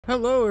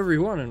Hello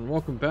everyone and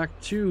welcome back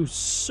to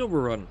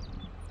Silver Run.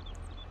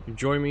 You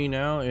join me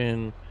now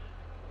in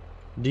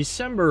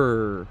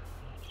December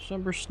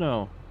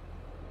snow.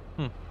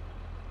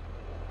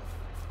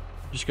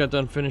 Just got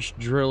done finished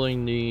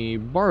drilling the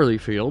barley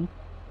field.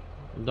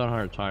 I've done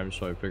 100 times,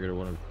 so I figured it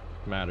wouldn't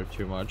matter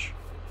too much.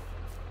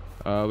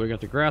 We got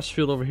the grass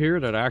field over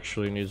here that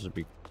actually needs to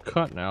be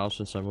cut now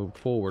since I moved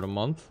forward a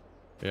month.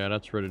 Yeah,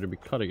 that's ready to be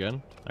cut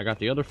again. I got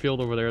the other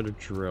field over there to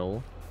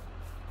drill.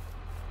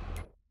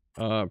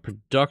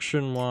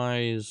 Production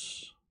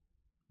wise,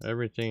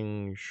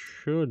 everything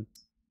should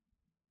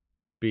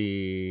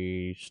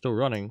be still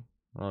running.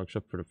 Oh,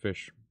 except for the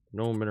fish.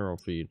 No mineral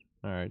feed.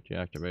 Alright,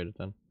 deactivate it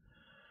then.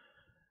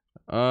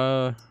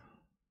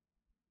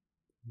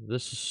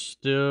 This is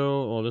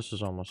still... oh, this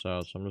is almost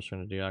out, so I'm just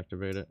gonna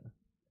deactivate it.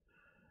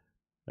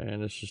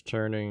 And this is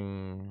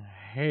turning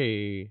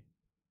hay...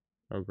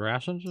 oh,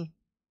 grass into...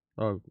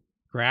 oh,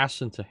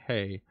 grass into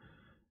hay.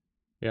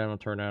 Yeah, I'm gonna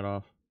turn that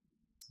off.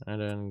 And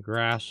then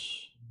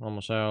grass,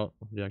 almost out.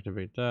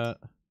 Deactivate that.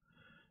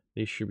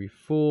 These should be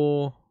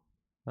full.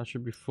 That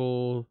should be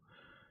full.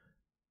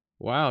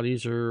 Wow,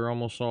 these are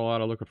almost all out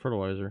of liquid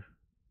fertilizer.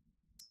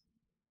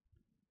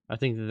 I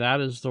think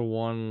that is the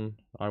one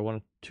I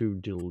wanted to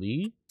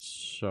delete,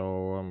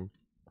 so I'm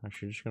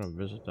actually just gonna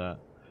visit that.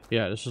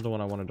 Yeah, this is the one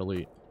I want to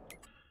delete.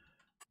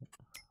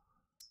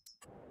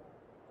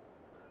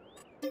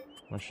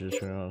 I'm actually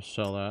just gonna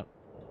sell that.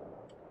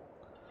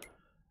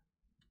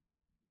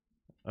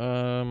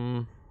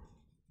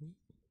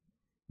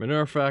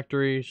 Manure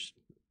factory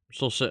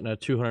still sitting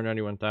at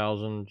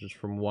 291,000 just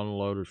from one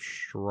load of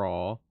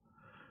straw,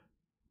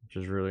 which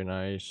is really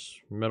nice.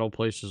 Metal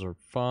places are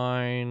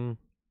fine.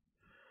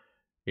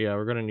 Yeah,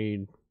 we're gonna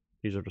need,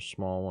 these are the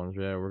small ones.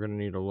 Yeah, we're gonna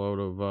need a load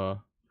of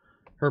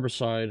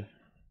herbicide,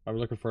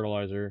 liquid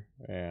fertilizer,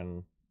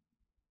 and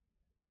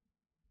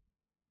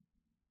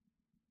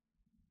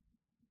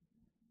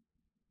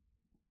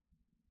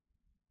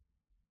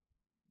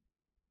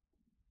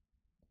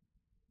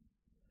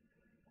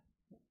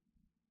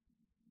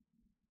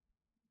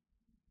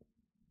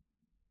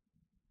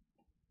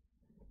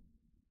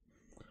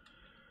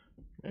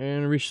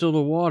refill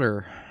the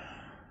water.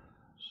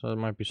 So that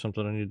might be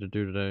something I need to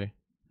do today.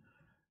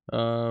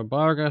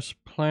 Biogas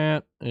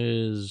plant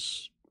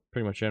is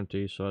pretty much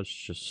empty, so it's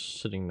just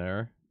sitting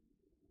there.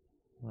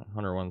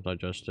 101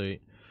 digestate.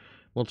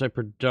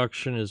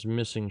 Multi-production is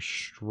missing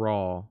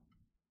straw,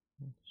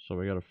 so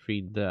we gotta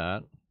feed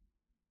that.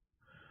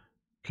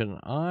 Can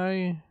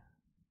I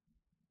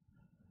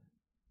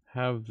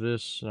have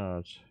this?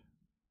 No,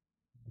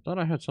 I thought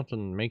I had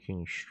something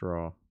making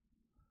straw.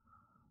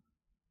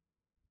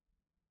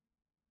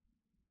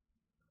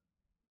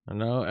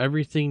 No,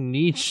 everything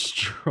needs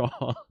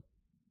straw.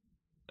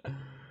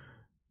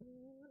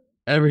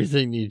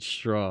 Everything needs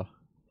straw.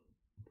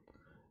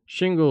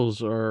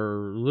 Shingles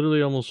are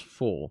literally almost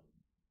full.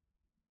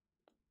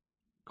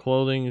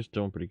 Clothing is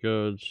doing pretty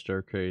good.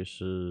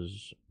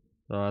 Staircases,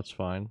 oh, that's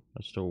fine.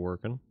 That's still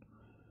working.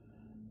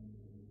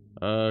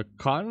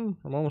 Cotton,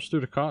 I'm almost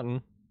through the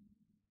cotton,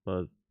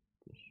 but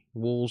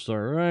wool's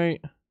alright.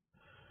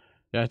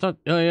 Yeah, I thought,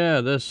 oh yeah,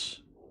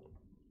 this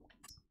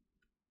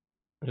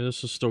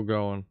is still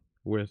going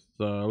with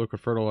liquid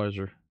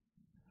fertilizer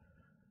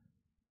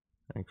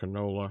and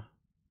canola.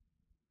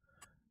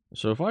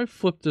 So if I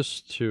flip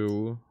this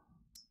to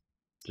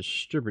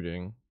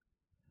distributing,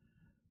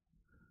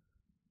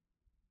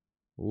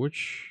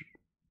 which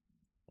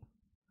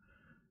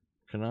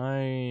can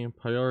I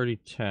priority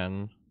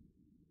 10?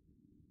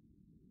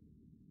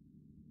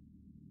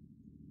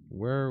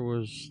 Where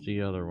was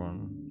the other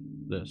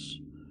one? This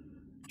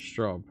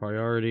straw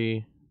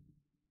priority,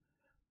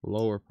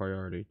 lower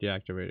priority,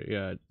 deactivate it.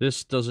 Yeah,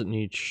 this doesn't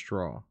need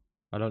straw.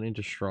 I don't need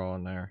the straw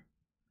in there.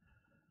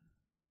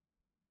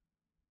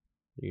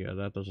 Yeah,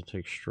 that doesn't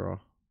take straw.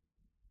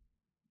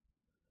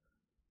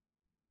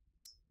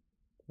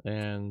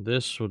 And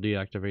this will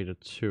deactivate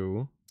it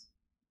too.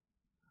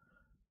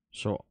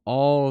 So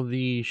all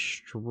the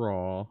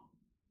straw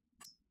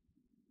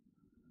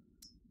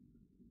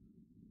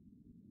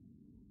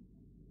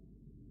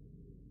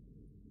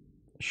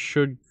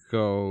should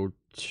go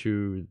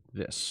to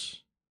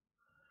this.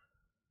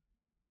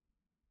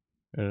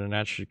 And then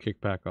that should kick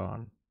back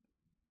on.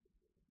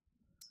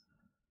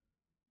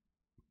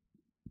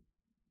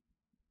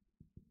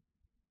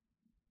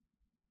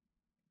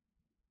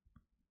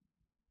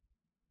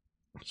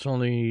 It's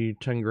only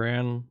 10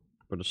 grand,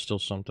 but it's still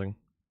something.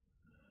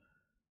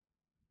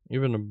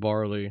 Even the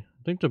barley.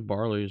 I think the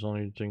barley is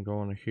only thing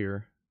going to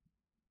here.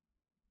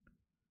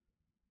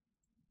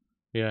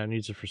 Yeah, it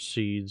needs it for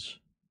seeds.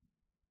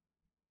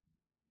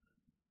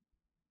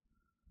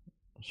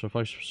 So if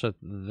I set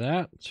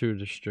that to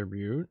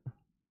distribute,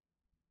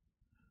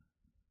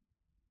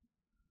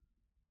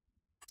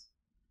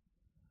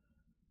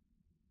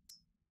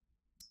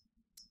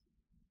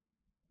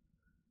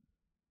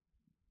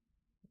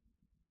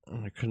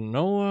 and the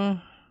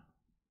canola,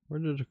 where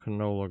did the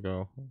canola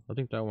go? I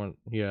think that went,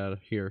 yeah,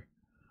 here.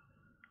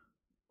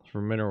 For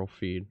mineral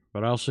feed.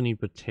 But I also need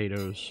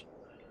potatoes.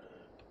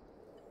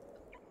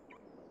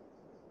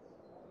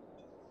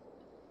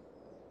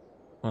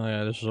 Oh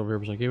yeah, this is over here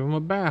because I gave him a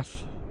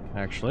bath,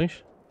 actually.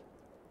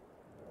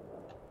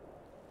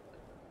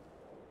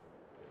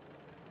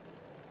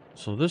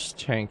 So this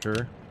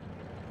tanker,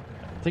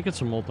 I think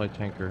it's a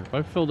multi-tanker. If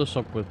I fill this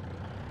up with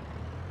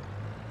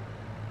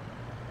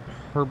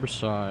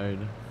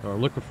herbicide or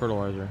liquid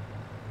fertilizer,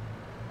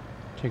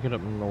 take it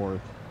up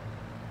north.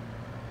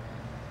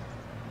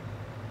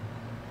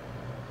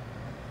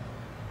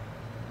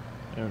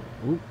 And,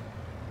 oop.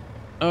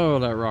 Oh,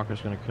 that rock is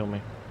gonna kill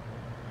me.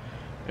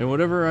 And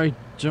whatever I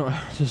don't,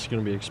 this is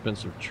gonna be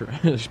expensive,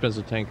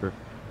 expensive tanker.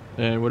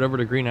 And whatever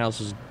the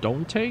greenhouses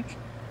don't take.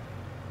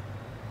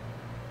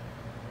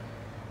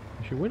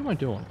 Actually, what am I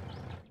doing?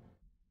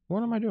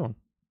 What am I doing?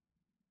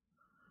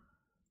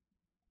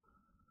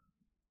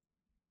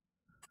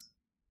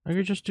 I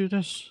could just do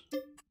this.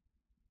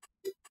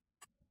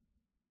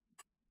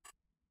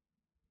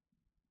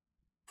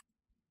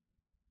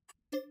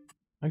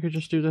 I could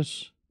just do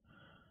this.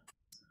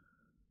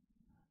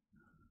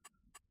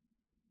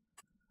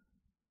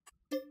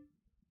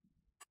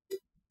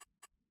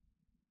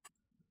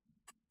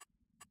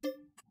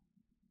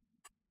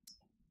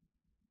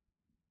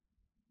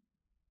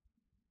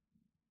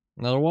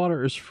 Now the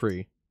water is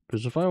free,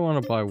 because if I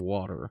want to buy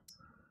water,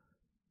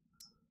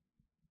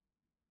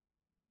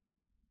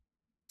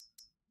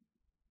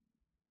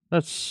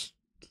 that's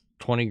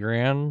 20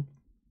 grand.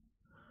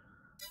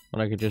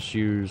 When I could just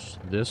use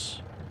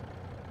this.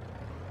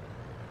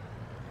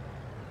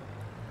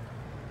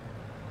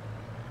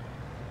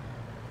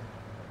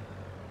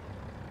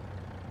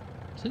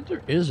 I think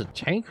there is a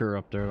tanker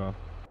up there though.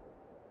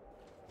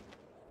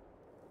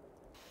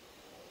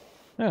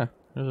 Yeah,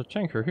 there's a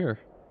tanker here.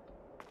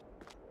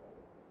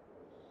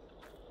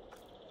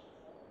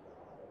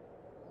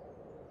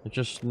 I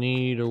just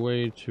need a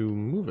way to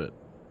move it.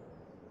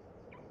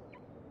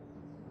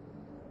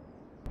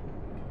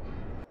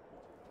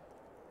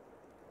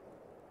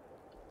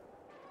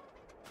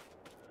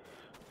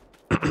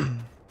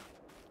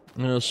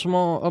 And a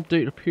small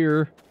update up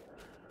here.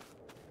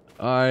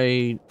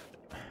 I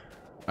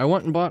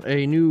went and bought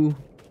a new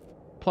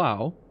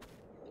plow,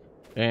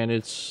 and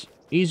it's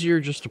easier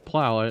just to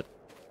plow it,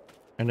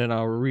 and then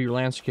I'll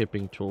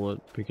re-landscaping tool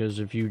it, because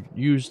if you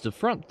use the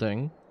front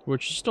thing,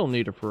 which is still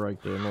needed for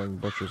like the annoying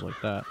bushes like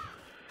that,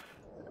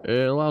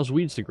 it allows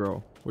weeds to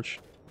grow, which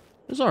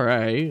is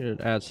alright.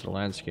 It adds to the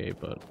landscape,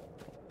 but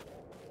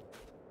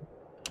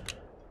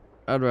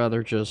I'd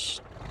rather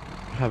just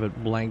have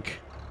it blank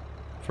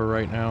for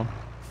right now.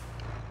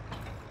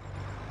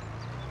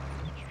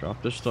 Let's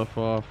drop this stuff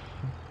off.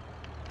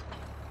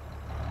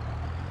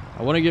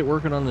 I want to get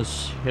working on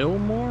this hill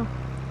more.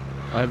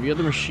 I have the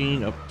other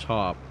machine up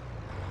top.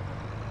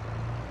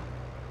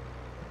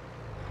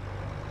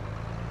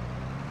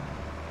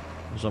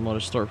 So I'm going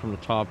to start from the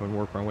top and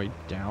work my way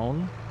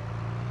down.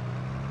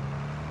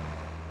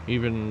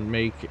 Even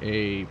make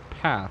a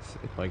path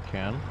if I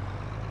can.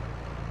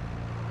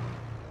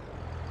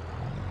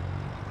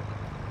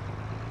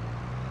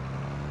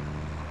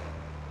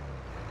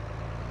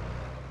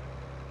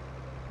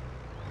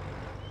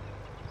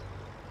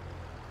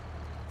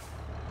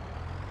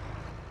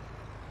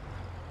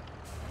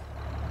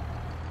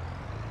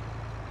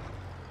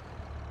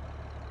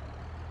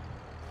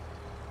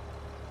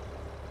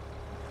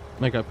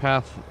 Make a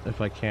path if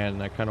I can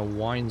that kind of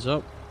winds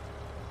up,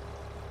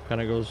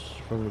 kind of goes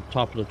from the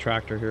top of the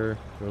tractor here,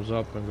 goes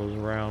up and goes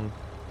around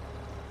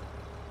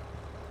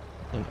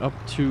and up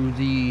to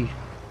the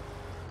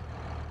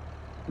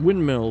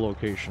windmill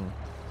location.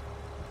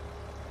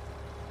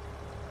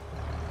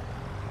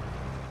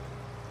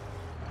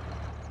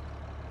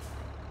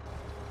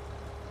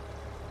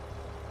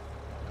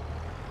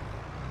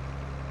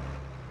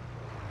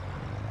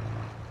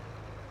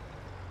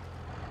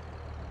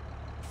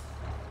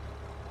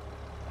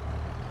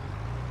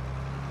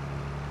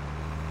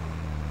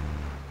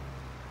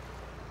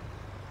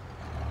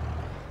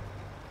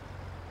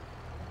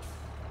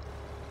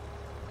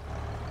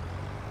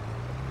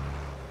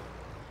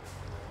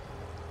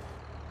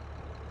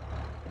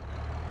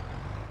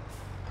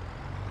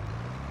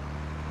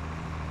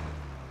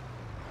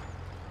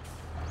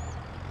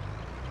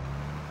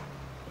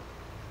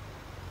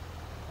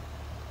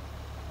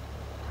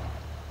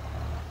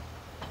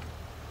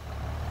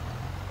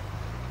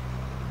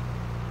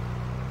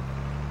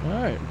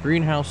 Alright,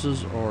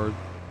 greenhouses are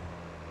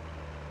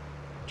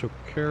took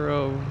care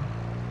of.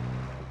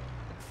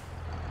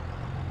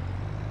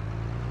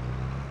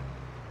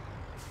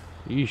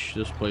 Yeesh,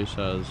 this place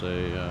has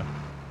a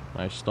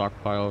nice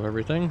stockpile of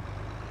everything.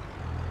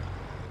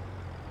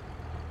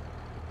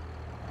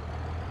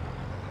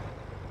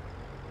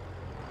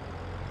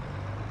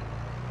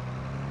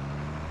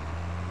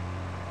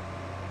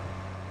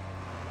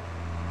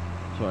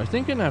 So I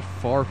think in that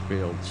far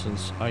field,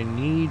 since I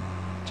need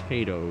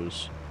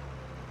potatoes,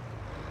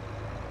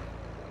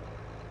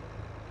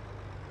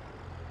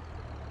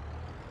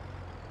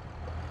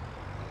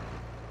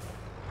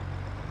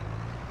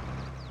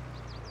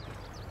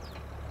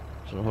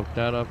 so I'll hook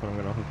that up, and I'm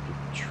gonna hook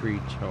the tree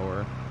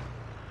tower.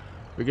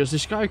 Because the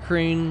sky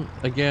crane,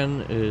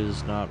 again,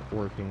 is not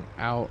working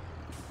out.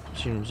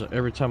 Seems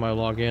every time I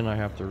log in I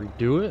have to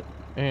redo it,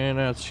 and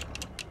that's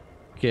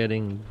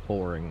getting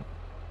boring.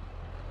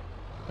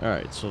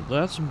 Alright, so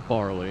that's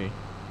barley.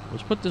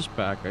 Let's put this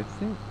back. I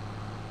think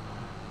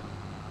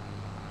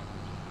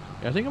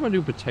I'm gonna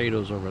do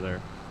potatoes over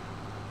there.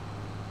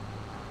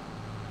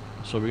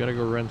 So we gotta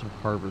go rent a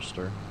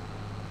harvester.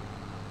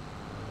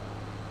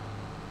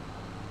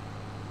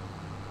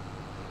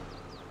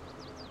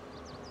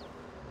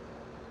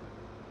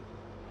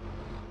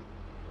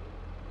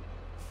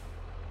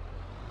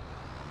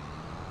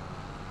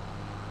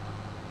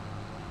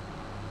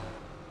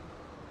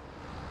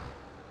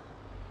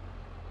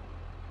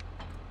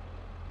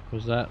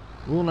 Was that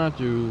will not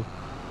do.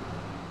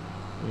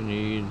 We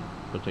need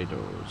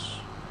potatoes.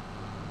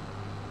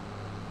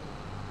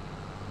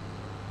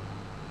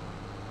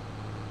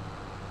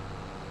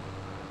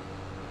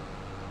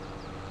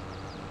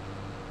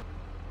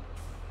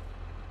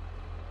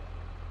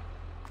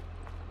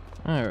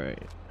 All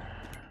right.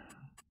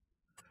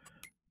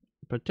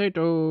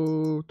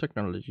 Potato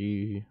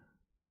technology.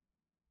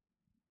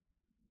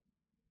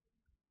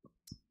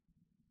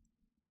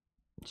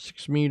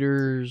 6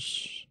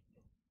 meters.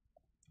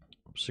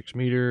 6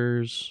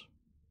 meters.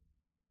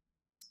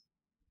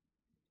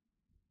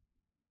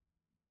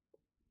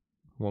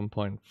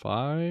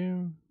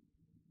 1.5.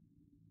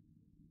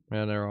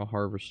 Yeah, they're all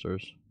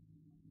harvesters.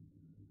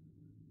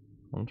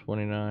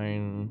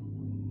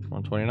 129.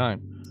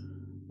 129.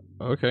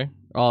 Okay.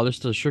 Oh,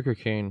 this is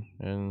sugarcane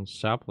and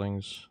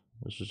saplings.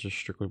 This is just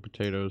strictly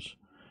potatoes.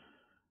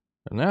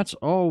 And that's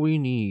all we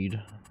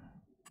need.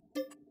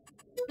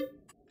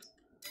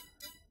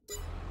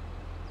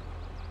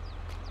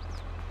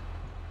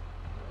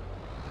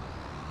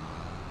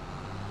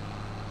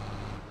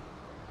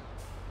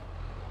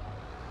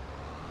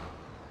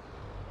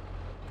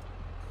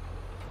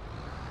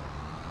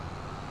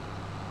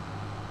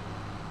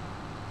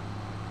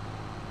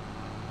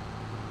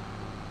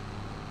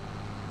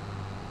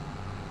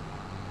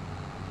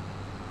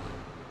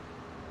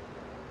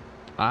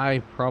 I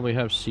probably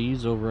have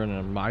seeds over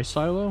in my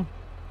silo,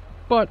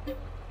 but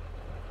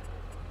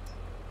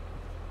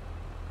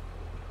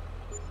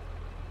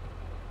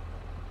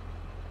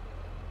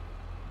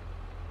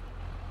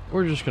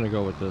we're just gonna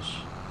go with this.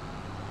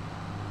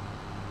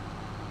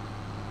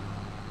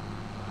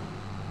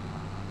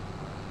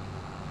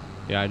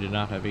 Yeah, I did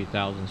not have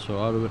 8,000, so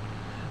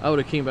I would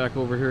have came back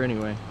over here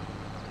anyway.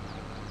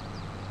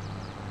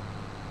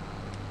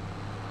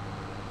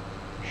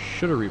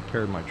 Should have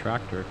repaired my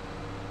tractor.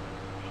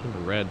 Should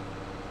have read.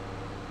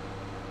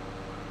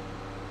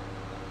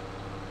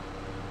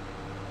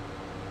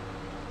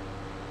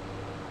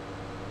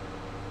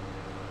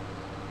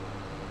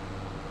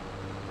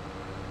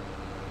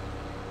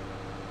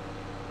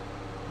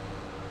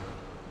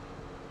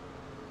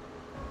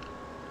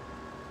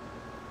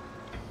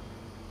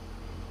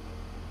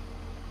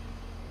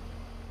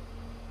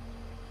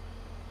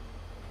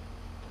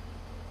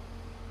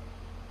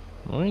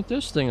 Well, ain't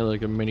this thing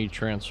like a mini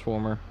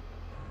transformer?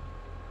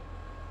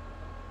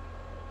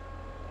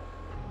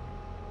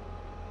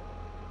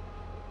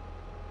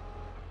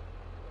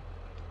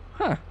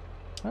 Huh.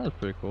 That was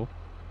pretty cool.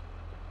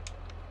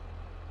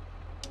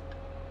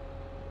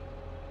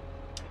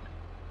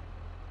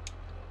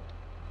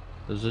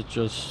 Is it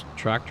just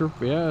tractor?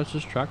 Yeah, it's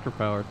just tractor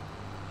powered.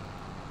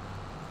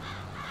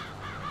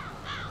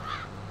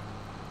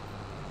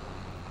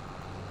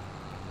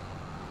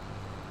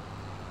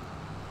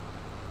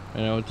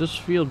 You know, with this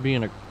field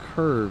being a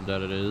curve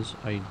that it is,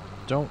 I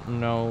don't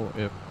know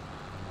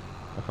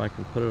if I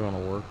can put it on a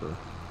worker,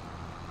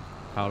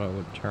 how that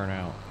would turn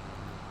out.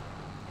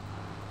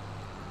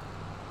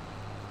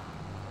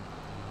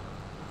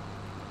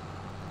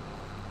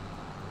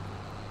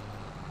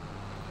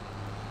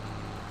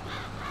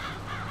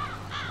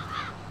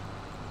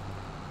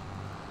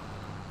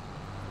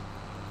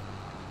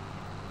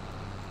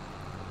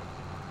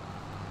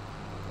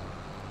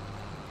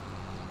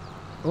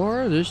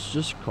 Or this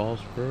just calls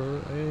for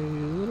a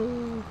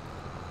little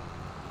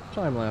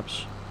time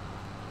lapse.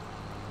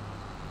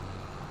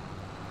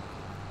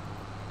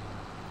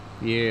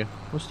 Yeah,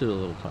 let's do a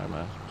little time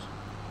lapse.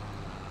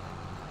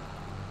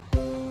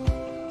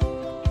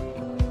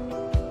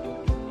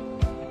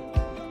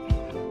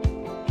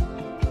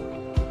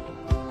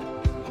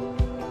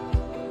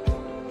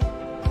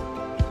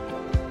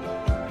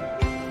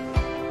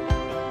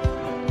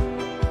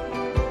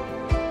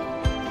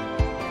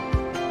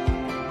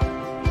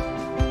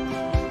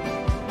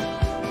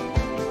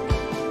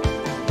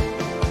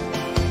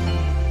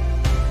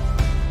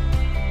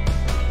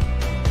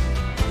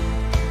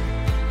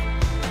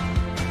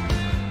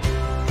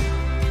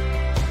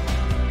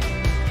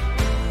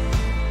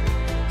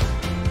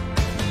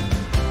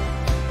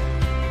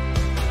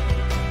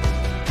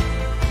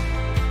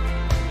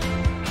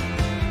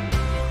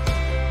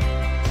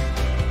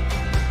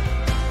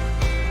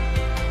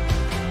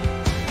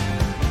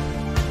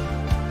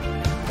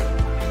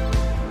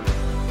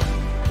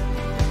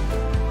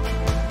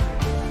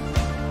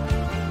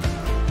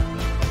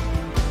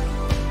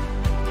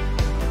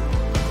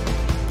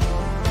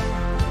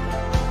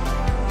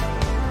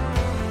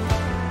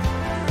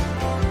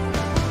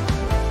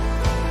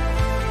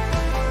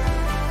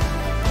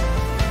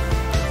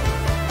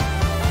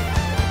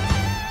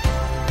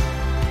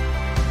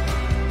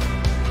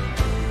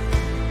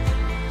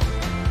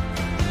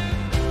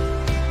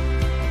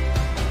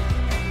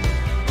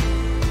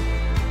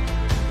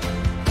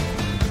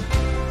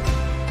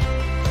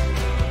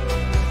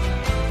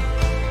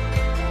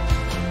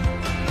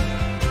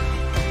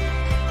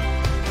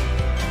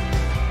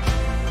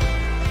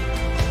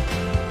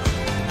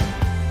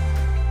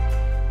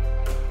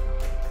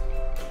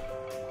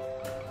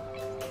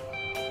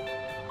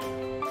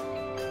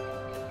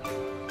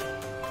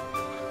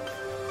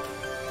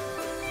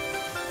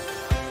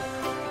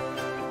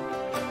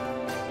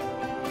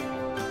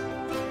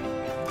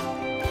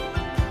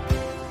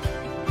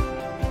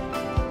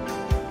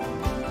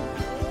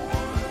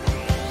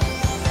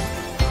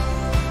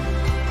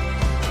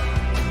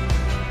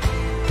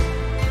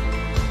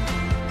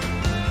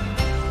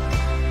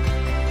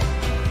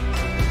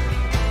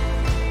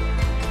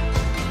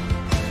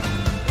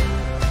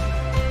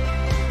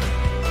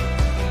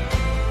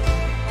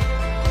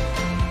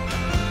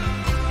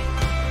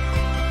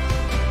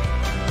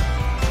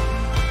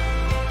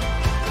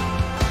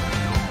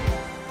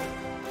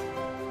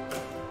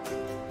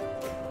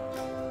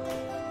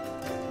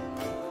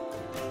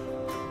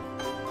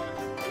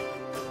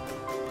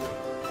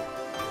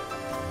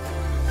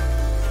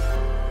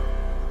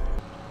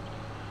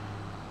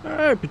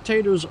 Alright,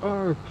 potatoes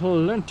are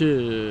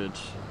planted.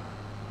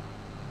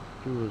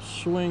 Do a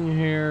swing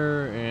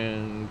here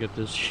and get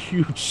this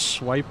huge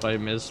swipe I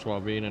missed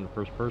while being in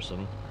first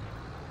person.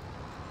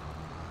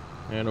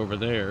 And over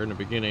there in the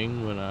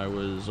beginning when I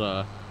was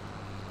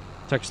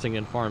texting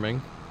and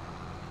farming.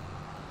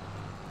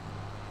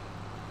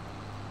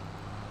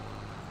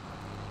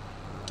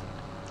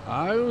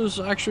 I was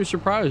actually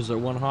surprised that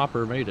one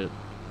hopper made it.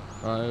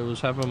 I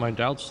was having my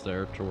doubts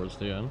there towards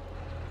the end.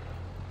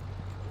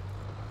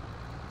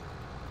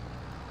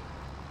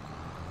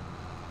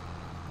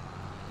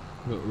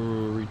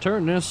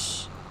 Return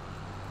this.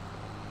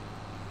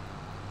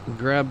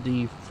 Grab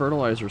the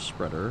fertilizer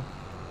spreader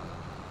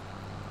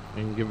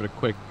and give it a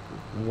quick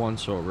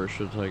once over. It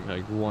should take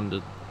like one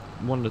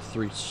to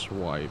three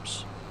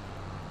swipes.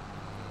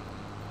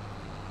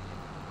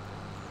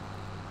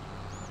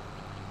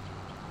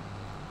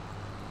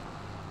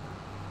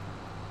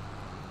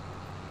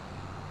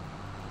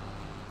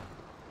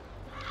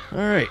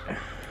 Alright,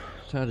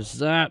 that is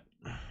that.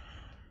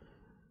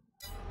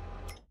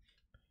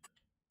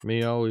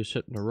 Me always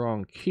hitting the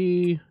wrong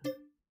key.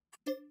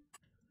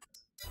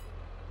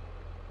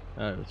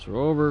 Alright,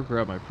 throw over,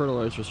 grab my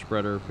fertilizer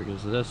spreader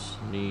because this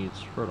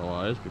needs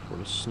fertilized before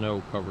the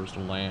snow covers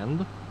the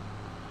land.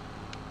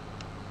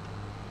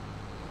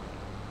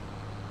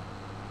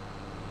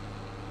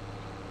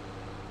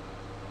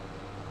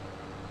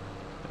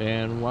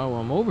 And while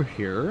I'm over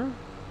here,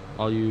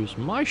 I'll use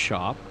my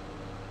shop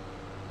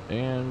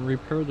and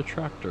repair the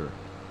tractor.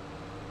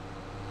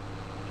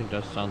 I think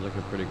that sounds like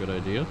a pretty good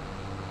idea.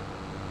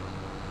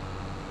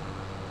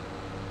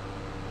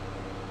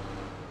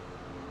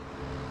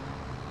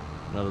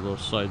 Another little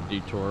side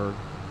detour.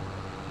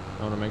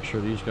 I want to make sure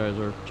these guys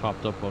are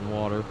topped up on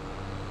water.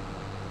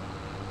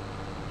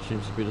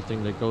 Seems to be the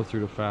thing they go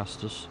through the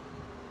fastest.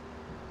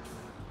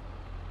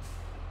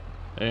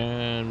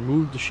 And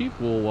move the sheep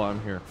wool while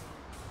I'm here,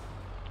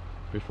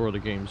 before the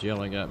game's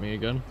yelling at me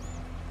again.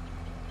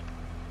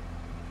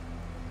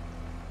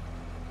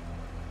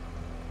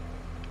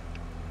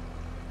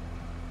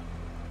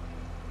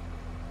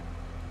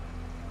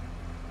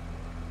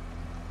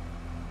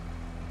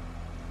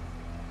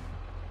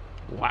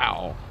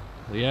 Wow.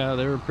 Yeah,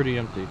 they were pretty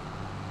empty.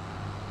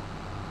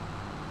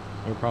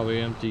 They were probably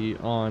empty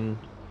on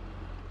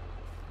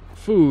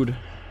food,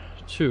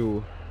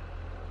 too.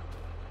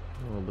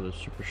 A little bit of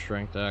super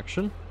strength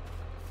action.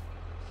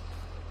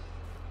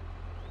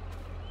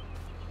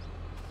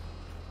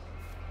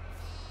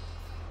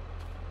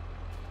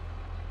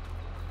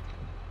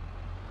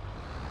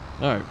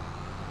 Alright.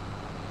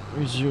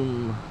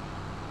 Resume.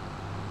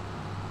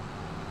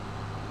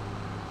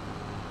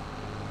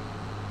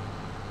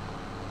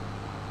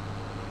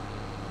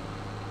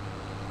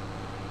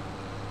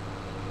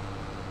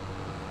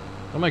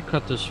 I might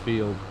cut this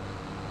field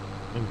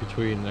in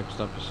between next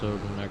episode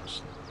and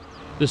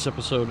this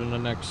episode and the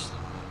next.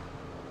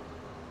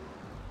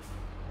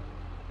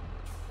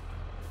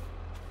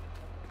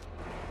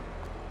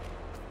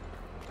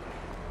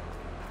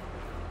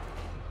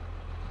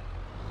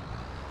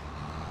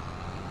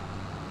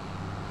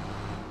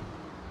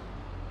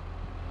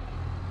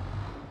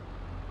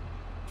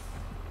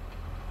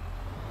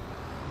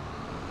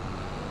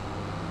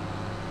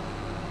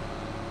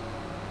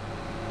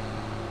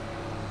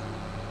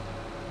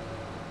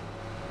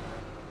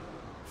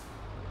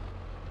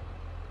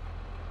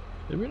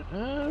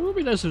 It would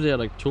be nice if they had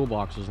like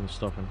toolboxes and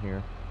stuff in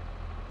here.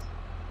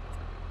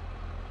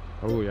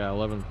 Oh yeah,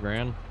 11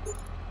 grand.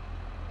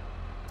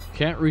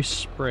 Can't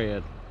respray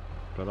it,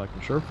 but I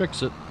can sure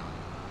fix it.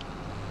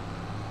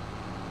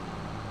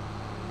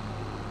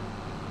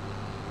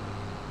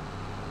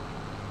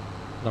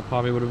 That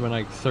probably would have been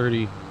like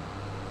 30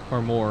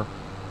 or more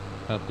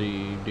at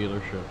the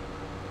dealership.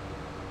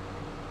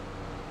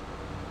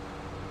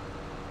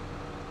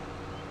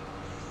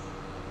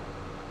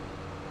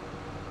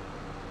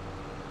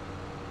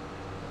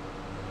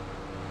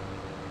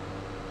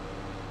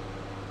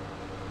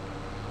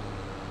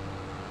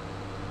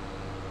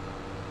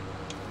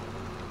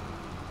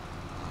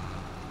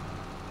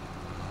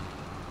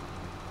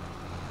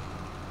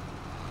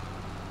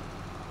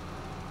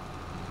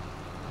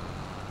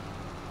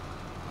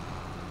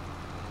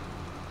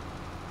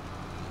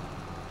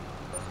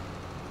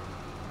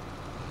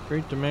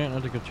 Great demand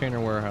at the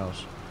container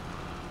warehouse.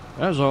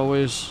 As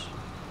always.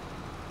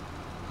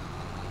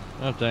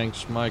 Oh,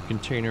 thanks. My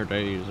container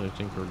days, I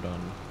think, are done.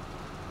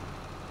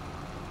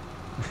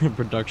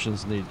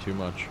 Productions need too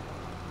much.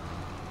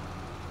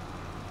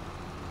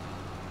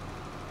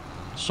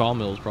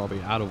 Sawmill's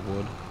probably out of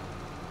wood.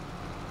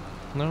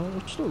 No,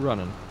 it's still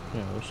running.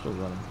 Yeah, we're still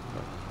running.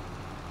 But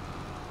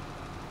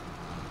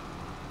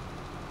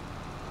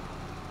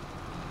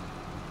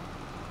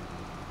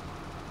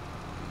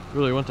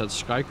really want that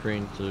sky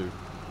crane to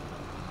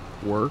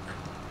work,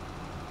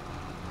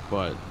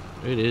 but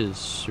it is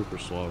super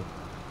slow.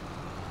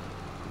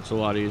 It's a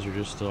lot easier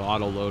just to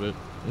auto load it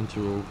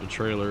into the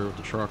trailer with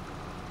the truck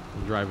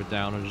and drive it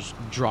down and just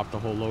drop the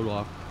whole load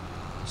off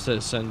instead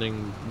of sending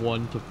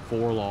 1 to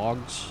 4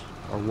 logs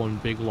or one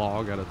big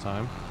log at a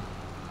time.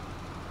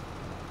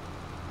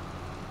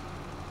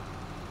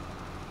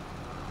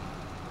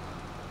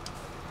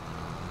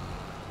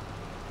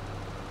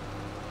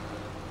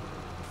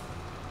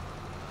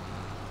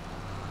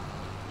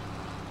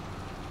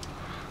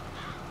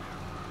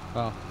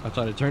 Oh, I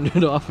thought I turned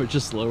it off. I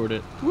just lowered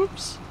it.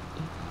 Whoops.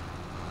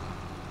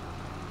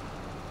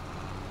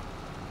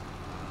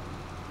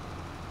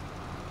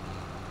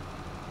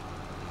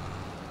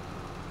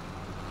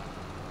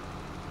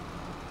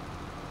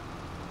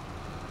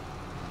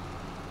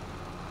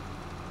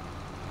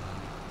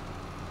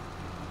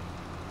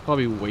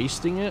 Probably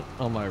wasting it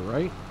on my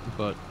right,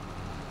 but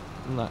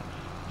I'm not.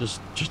 Just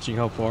judging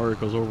how far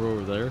it goes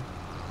over there.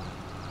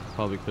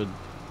 Probably could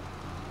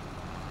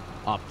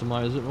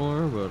optimize it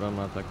more, but I'm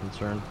not that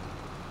concerned.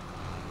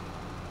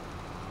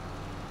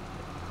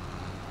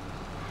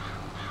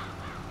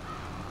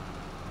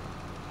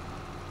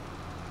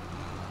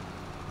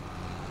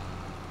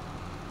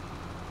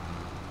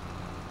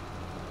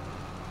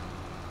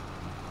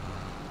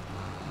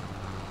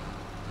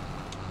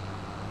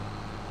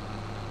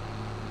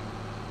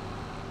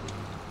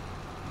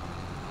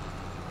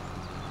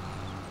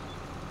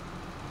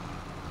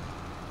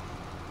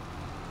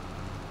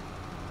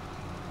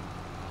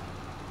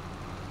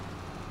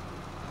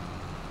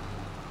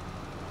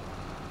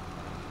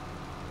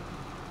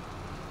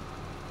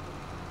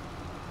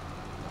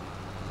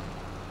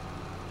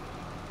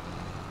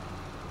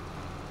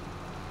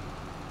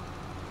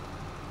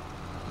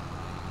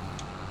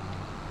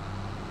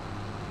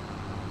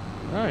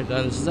 Alright,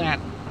 that is that.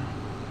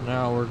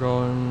 Now we're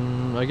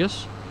going, I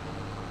guess,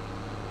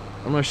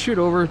 I'm gonna shoot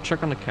over,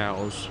 check on the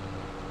cows.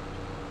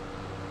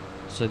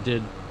 So I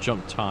did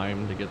jump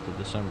time to get to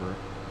December.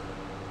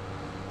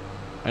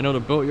 I know the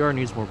boatyard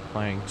needs more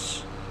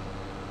planks.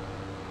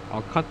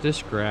 I'll cut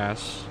this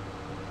grass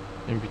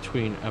in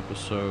between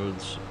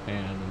episodes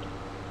and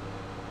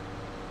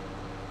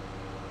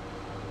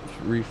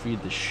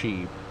refeed the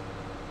sheep.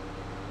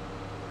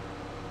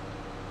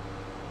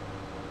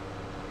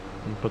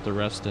 And put the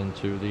rest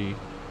into the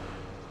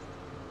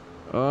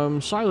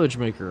silage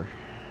maker.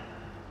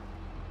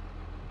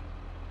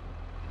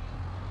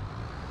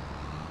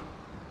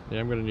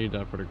 Yeah, I'm gonna need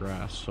that for the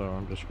grass, so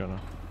I'm just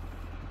gonna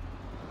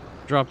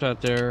drop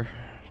that there,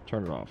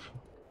 turn it off.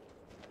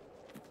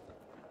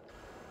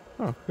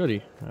 Oh,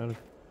 goody.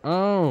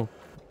 Oh!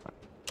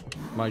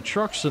 My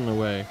truck's in the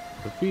way.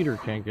 The feeder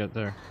can't get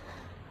there.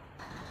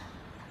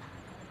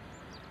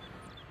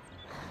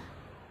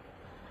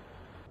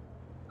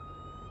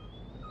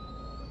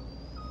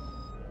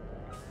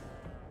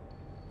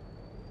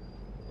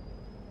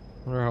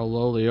 I wonder how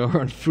low they are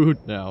on food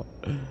now.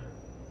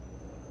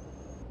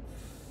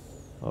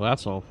 Well,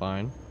 that's all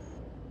fine.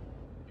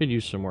 Could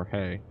use some more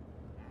hay.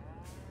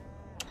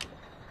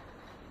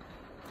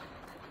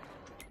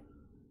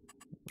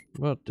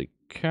 But the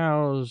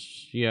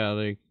cows, yeah,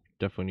 they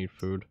definitely need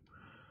food.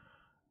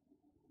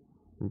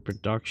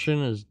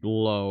 Production is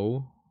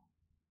low.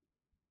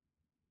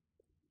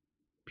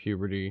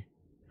 Puberty.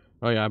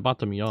 Oh yeah, I bought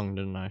them young,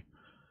 didn't I?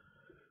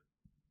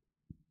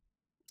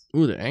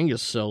 Ooh, the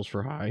Angus sells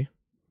for high.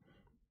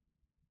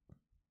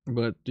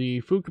 But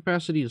the food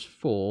capacity is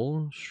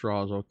full.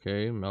 Straw's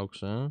okay. Milk's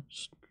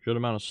good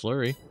amount of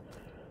slurry.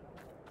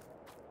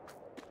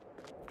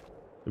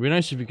 It'd be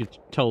nice if you could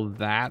tell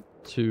that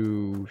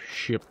to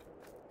ship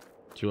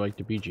to like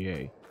the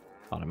BGA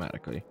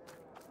automatically.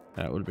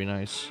 That would be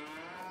nice.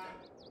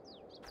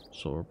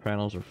 Solar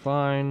panels are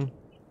fine.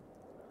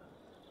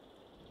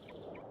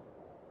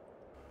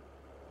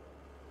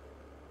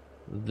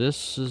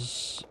 This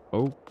is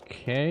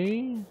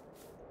okay.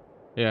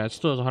 Yeah, it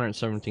still has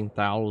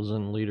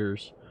 117,000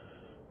 liters.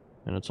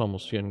 And it's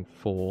almost getting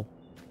full.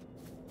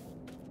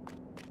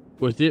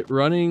 With it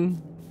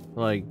running,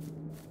 like,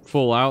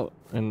 full out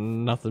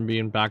and nothing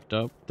being backed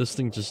up, this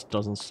thing just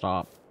doesn't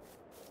stop.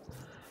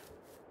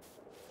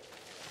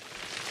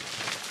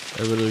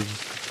 It literally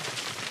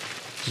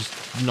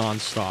just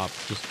non-stop.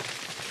 Just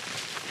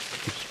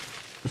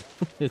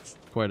it's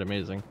quite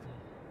amazing.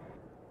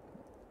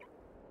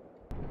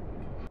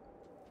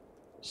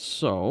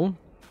 So,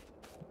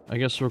 I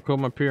guess we'll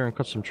come up here and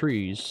cut some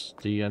trees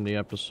to end the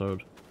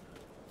episode.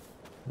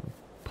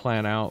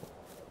 Plan out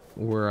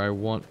where I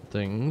want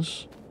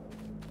things.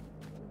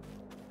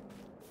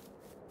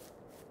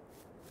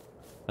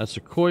 That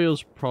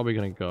sequoia's probably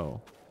gonna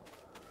go.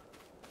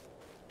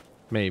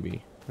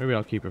 Maybe. Maybe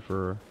I'll keep it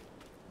for...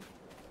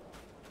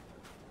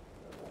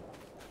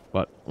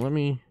 But let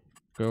me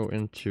go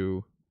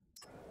into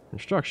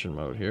construction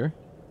mode here.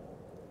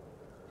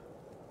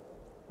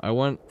 I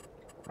want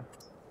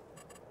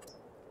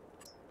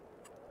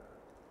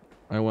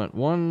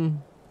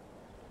one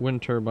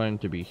wind turbine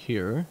to be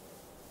here.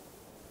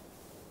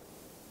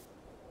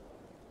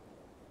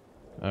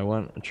 I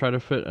want to try to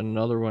fit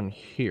another one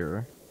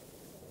here.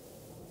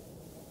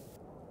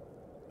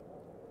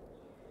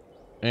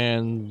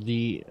 And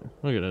the...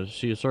 Look at it.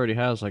 See, it already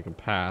has like a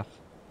path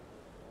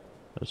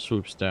that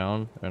swoops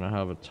down, and I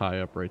have a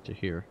tie up right to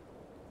here.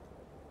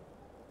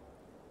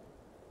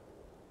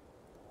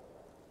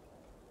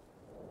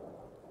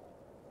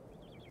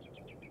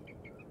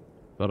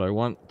 But I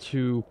want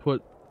to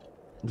put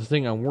the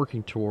thing I'm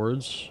working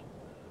towards.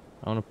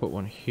 I want to put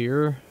one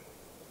here.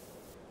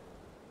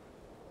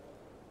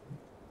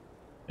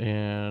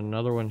 And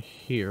another one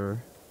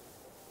here.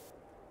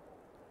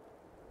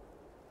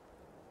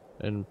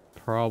 and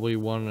probably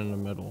one in the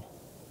middle.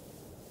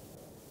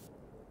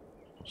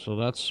 So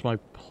that's my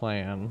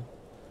plan.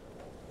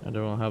 And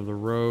then we'll have the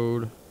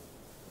road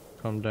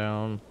come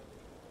down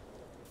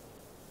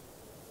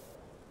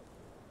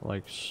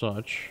like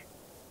such.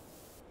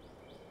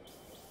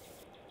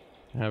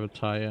 Have it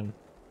tie in.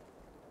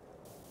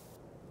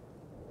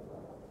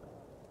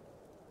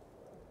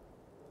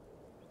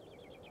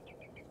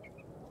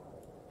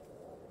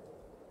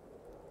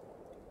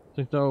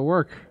 Think that will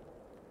work.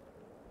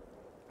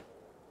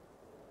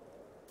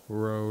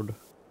 Road.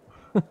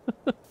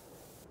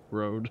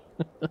 Road.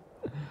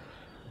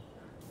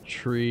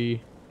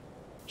 Tree.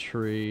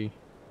 Tree.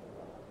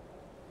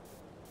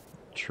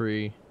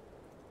 Tree.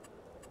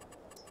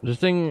 The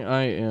thing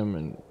I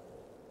am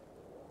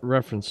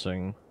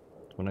referencing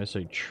when I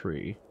say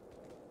tree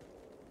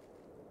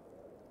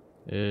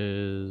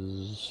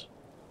is...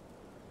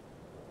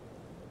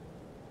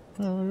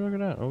 Oh, look at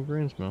that. Oh,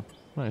 grain smell.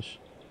 Nice.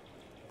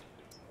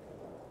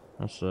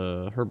 That's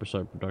the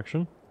herbicide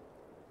production.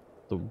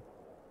 The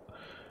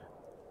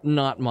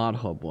not Mod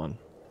Hub one.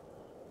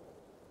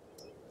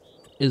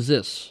 Is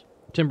this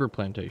timber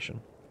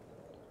plantation?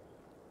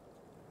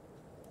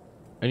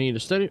 I need a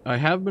steady... I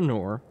have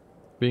manure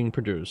being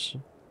produced.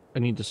 I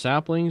need the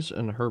saplings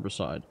and the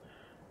herbicide.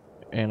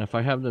 And if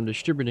I have them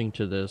distributing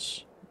to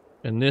this,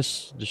 and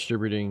this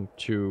distributing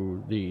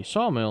to the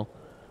sawmill,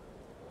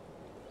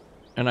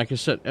 and I can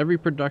set every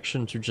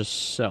production to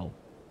just sell,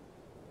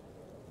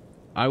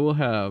 I will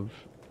have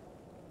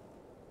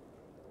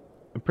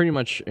pretty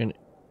much an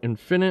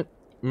infinite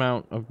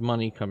amount of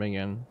money coming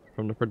in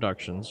from the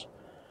productions.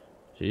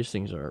 These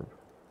things are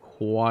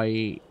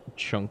quite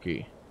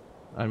chunky.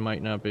 I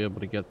might not be able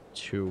to get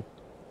 2.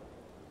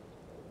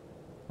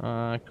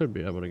 I could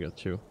be able to get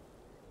 2.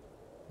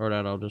 Or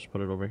that, I'll just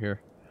put it over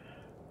here.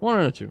 1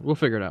 or 2. We'll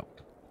figure it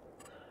out.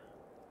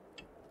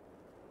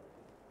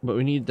 But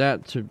we need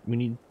that to... We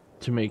need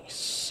to make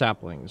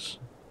saplings.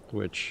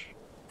 Which,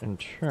 in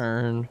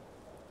turn...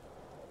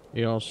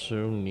 We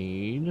also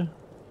need...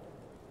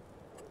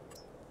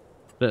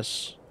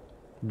 This.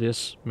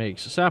 This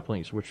makes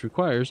saplings, which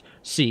requires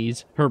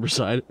seeds,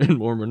 herbicide, and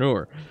more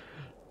manure.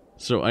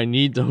 So I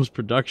need those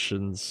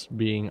productions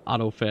being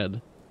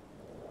auto-fed.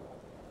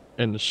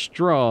 And the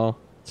straw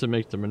to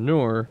make the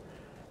manure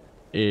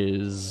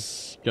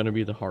is gonna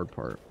be the hard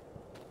part.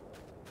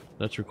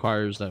 That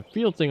requires that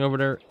field thing over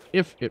there,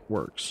 if it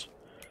works.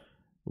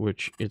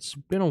 Which, it's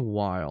been a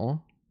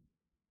while.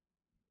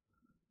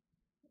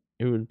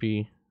 It would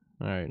be...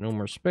 Alright, no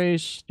more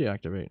space.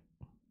 Deactivate.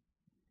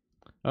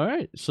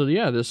 Alright, so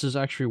yeah, this is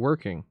actually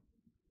working.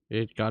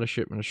 It got a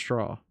shipment of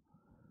straw.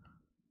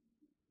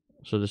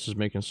 So this is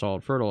making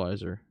solid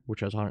fertilizer,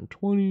 which has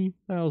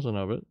 120,000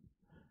 of it.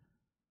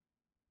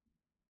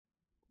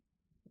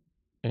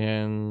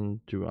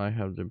 And do I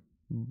have the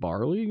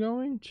barley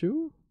going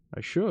too?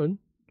 I should.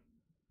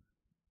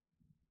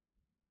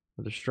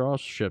 The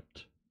straw's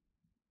shipped.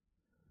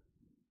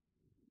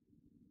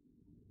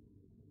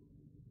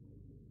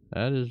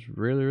 That is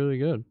really, really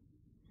good.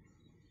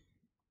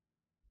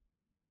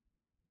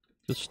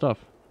 Good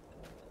stuff.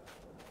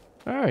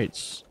 Alright.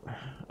 It's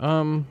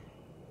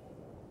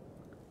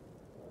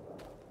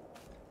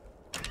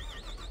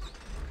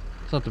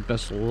not the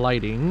best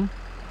lighting.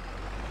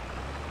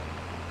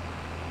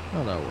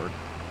 Oh, that'll work.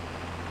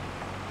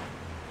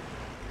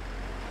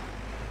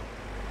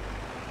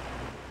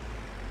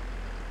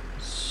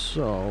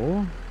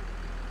 So,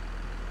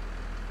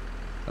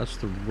 that's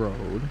the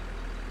road.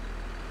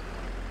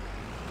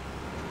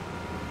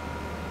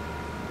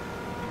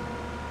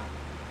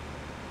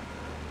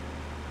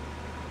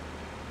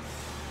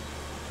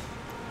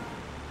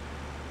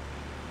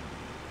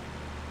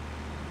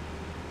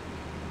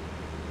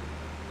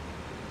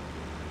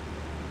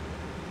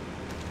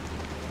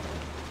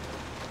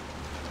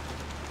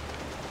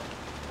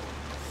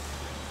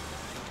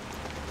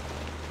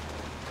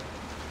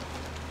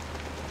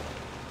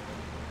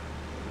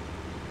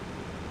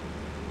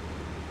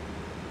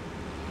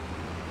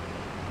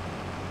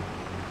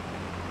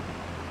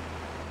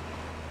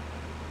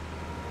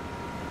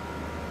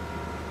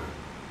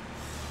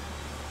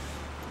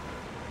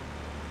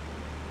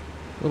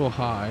 A little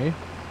high,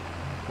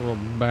 a little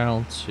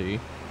bouncy.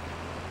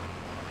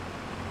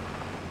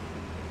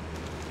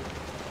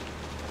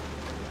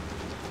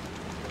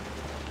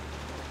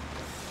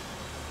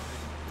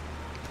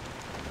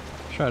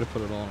 Try to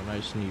put it all in a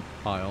nice, neat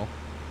pile.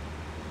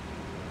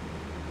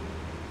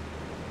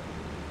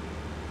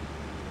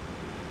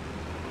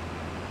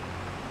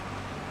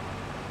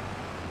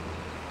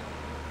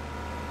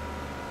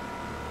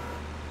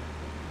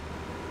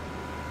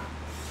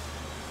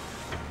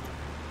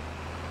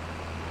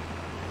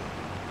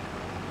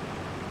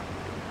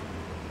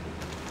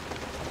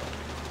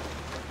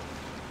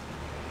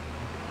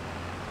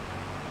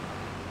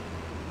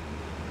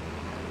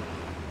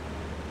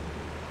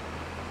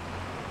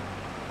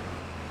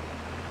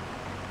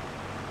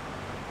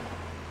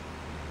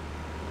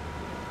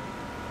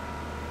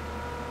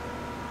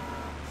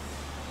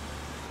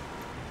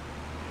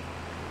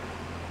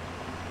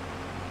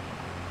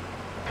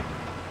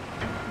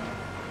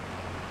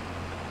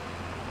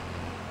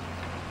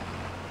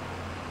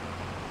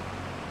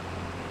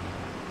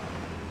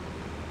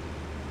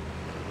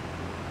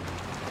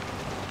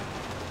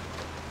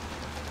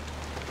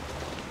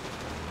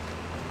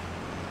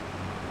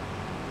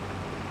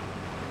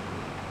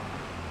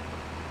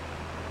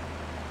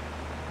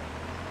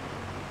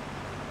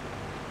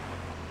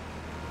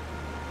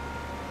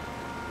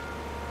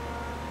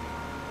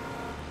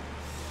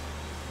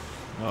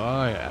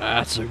 Oh yeah,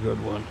 that's a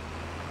good one.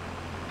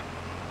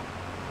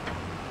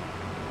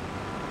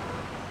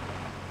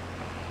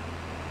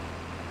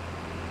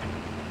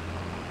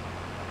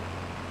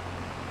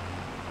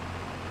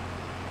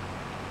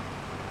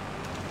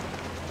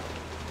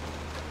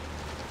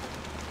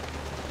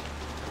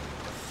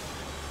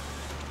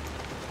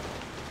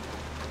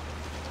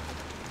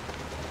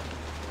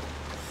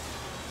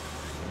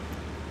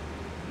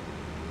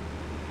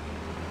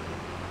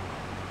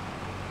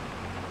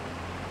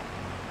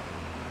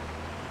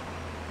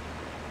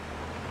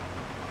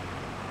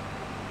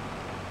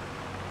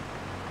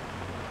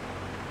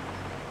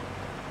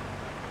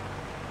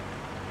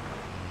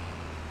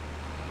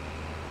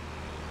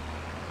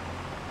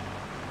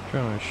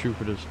 Trying to shoot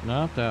for this,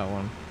 not that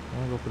one. I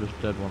want to go for this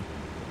dead one.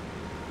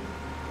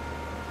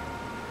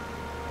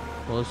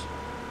 Well,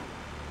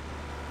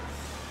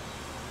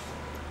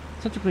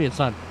 technically it's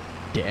not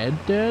dead,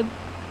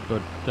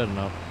 but dead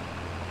enough.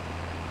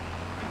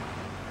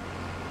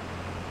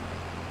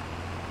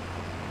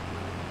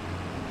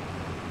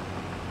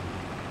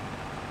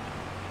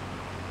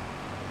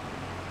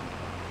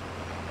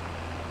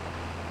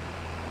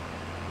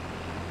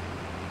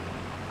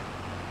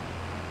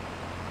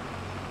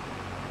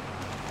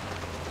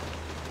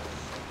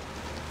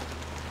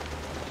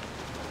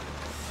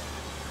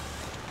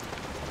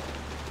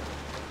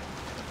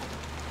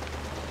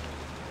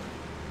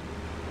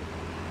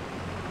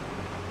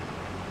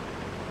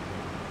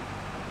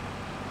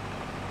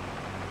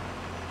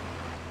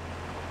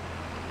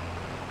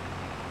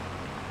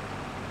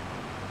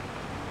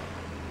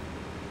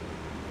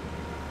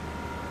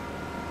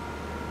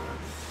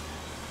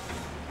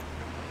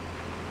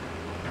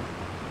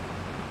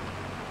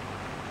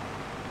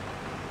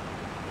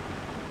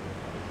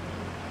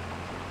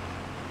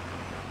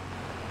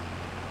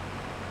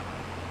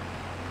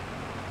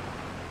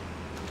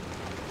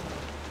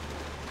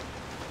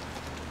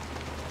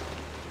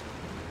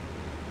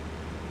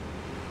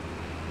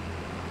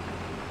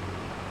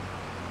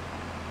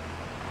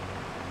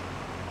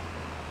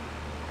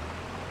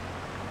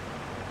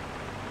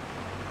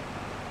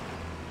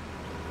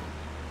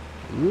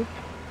 Whoop.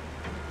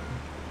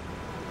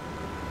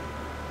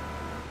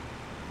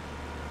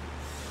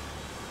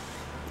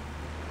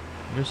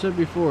 Like I said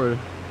before,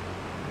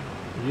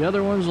 the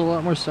other one's a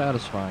lot more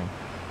satisfying.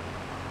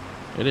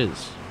 It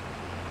is.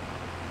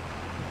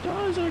 It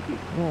does actually,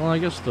 well, I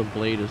guess the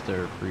blade is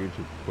there for you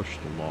to push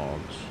the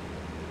logs.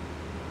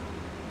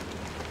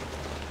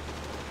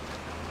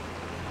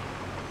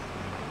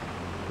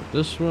 But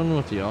this one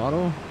with the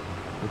auto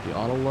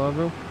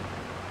lever,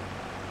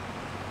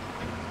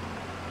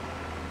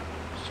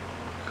 it's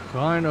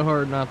kind of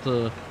hard not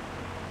to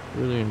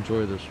really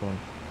enjoy this one.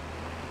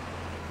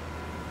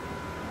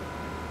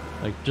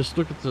 Like, just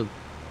look at the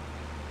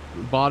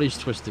body's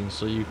twisting,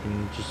 so you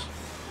can just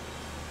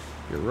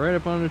get right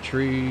up on the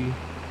tree.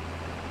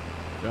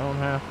 Don't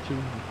have to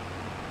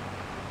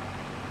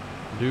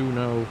do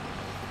no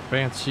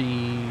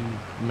fancy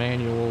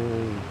manual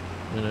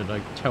and it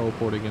like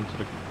teleporting into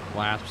the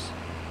clasps.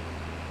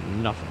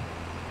 Nothing.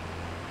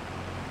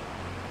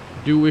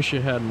 Do wish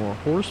it had more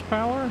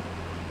horsepower.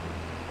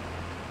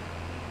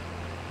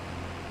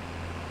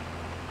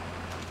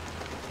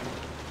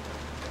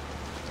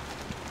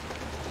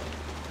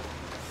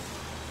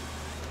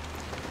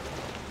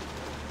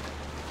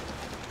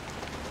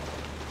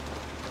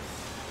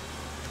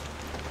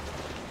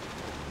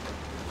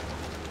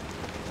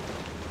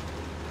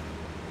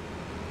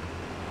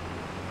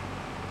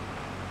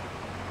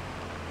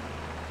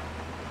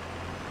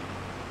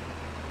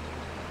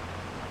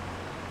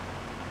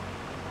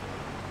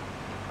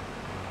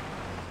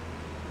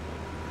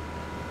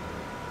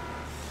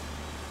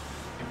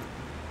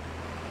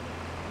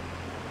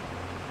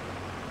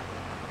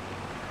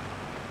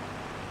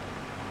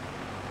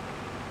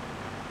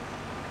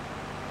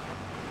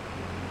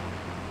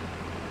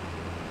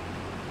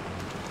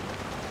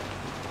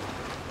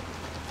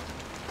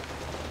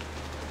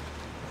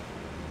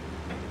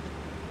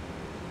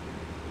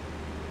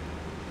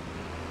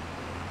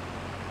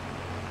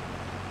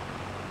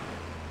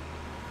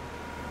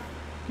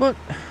 But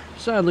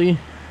sadly,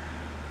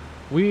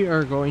 we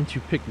are going to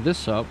pick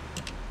this up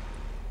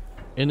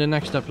in the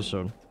next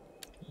episode.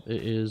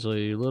 It is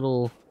a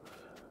little...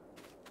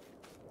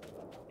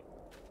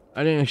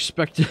 I didn't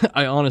expect...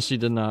 I honestly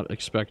did not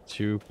expect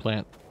to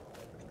plant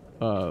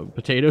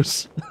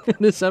potatoes in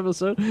this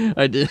episode.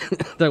 I did.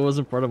 That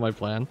wasn't part of my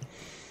plan.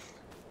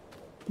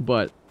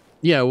 But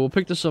yeah, we'll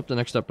pick this up the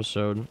next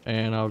episode,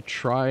 and I'll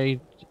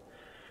try...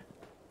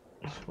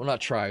 Well,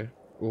 not try.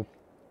 We'll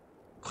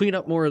clean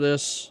up more of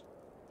this.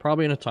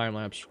 Probably in a time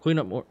lapse. Clean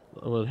up more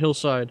with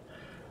hillside.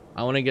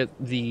 I want to get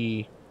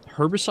the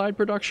herbicide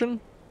production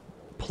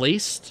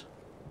placed.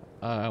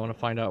 I want to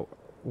find out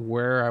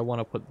where I want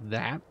to put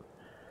that.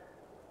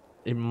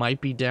 It might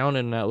be down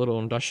in that little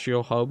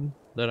industrial hub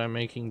that I'm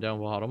making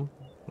down bottom,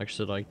 next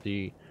to like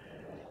the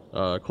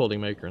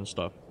clothing maker and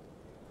stuff.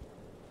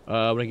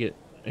 I'm gonna get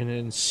and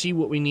then see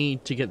what we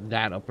need to get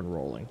that up and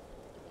rolling.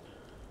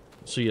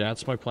 So yeah,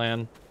 that's my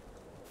plan.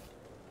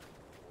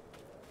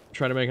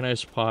 try to make a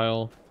nice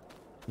pile,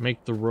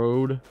 make the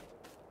road,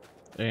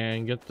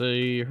 and get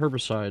the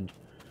herbicide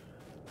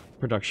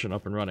production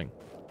up and running.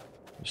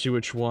 See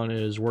which one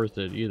is worth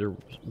it, either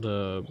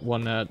the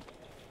one that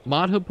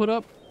Mod Hub put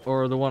up,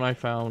 or the one I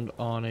found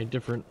on a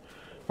different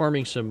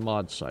farming sim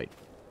mod site.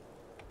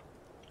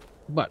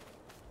 But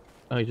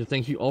I'd like to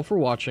thank you all for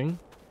watching.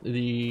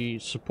 The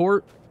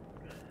support,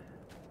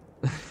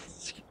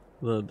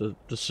 the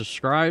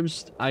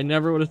subscribes, I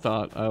never would have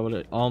thought I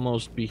would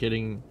almost be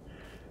hitting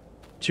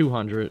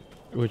 200,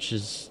 which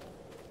is,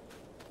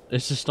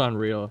 it's just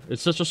unreal.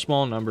 It's such a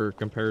small number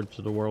compared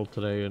to the world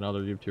today and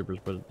other YouTubers,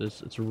 but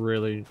it's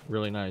really,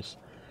 really nice.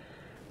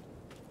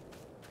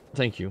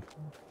 Thank you.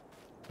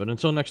 But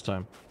until next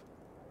time,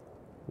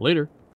 later.